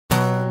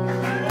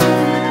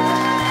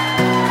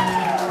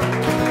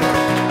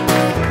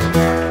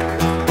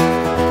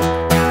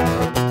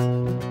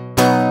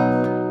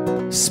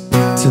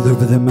the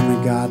rhythm and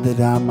the God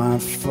that I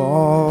might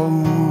fall,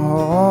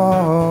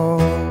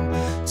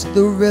 to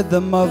the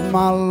rhythm of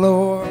my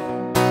Lord.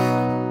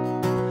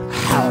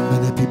 How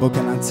many people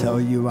can I tell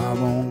you I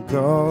won't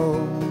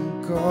go?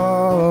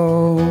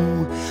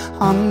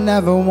 I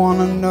never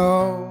wanna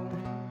know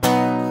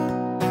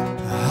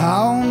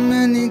how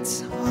many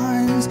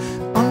times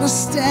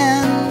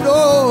understand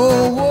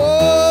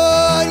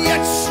what you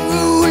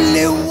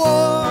truly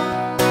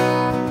want.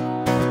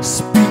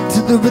 Speak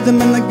to the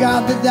rhythm and the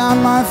God that I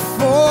might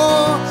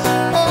fall.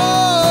 Oh,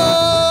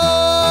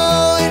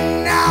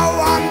 and now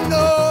I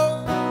know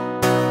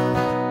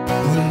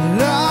what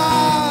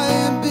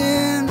I've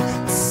been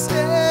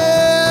telling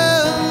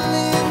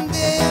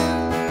them,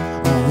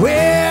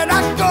 where'd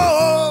I go?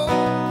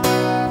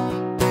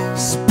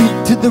 Speak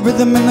to the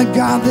rhythm and the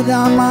God that I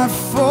might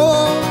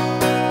fall.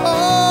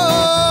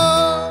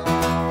 Oh,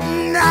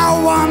 now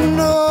I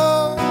know.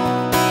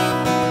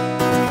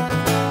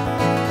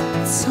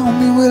 Tell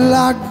me, will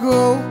I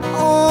go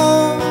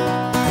on?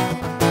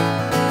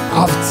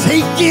 I've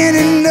taken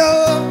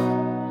enough.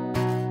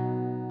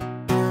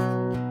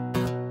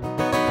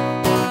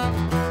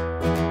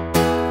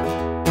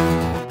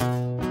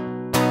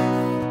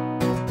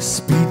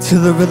 Speak to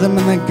the rhythm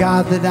and the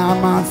God that I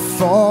might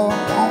fall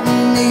on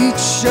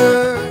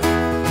nature.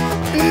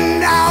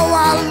 Now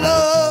I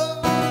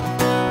love.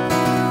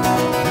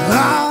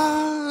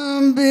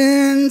 I've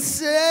been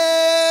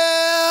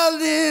telling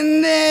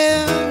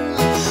them,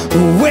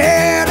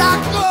 where'd I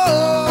go?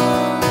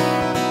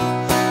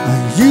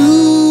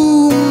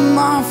 You,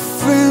 my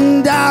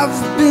friend, have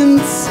been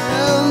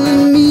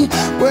telling me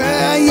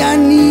where you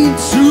need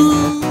to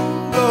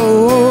go.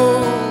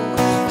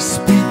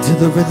 Speak to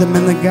the rhythm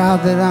and the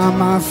God that I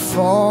might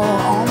fall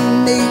on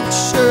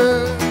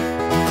nature.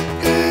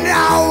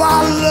 Now I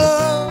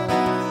love.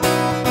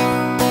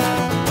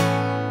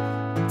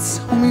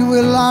 Tell me,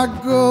 will I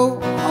go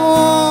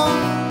on?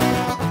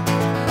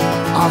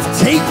 I've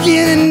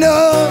taken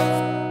enough.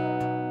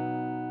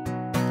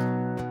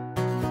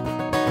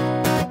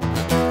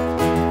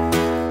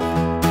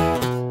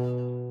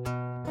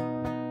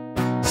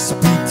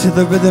 Speak to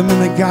the rhythm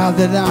and the God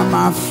that I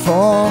might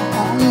fall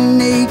on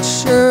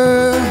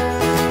nature.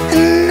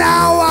 And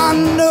now I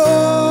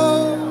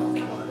know.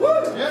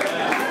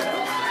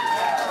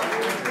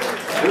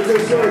 Where's the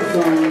sword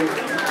song?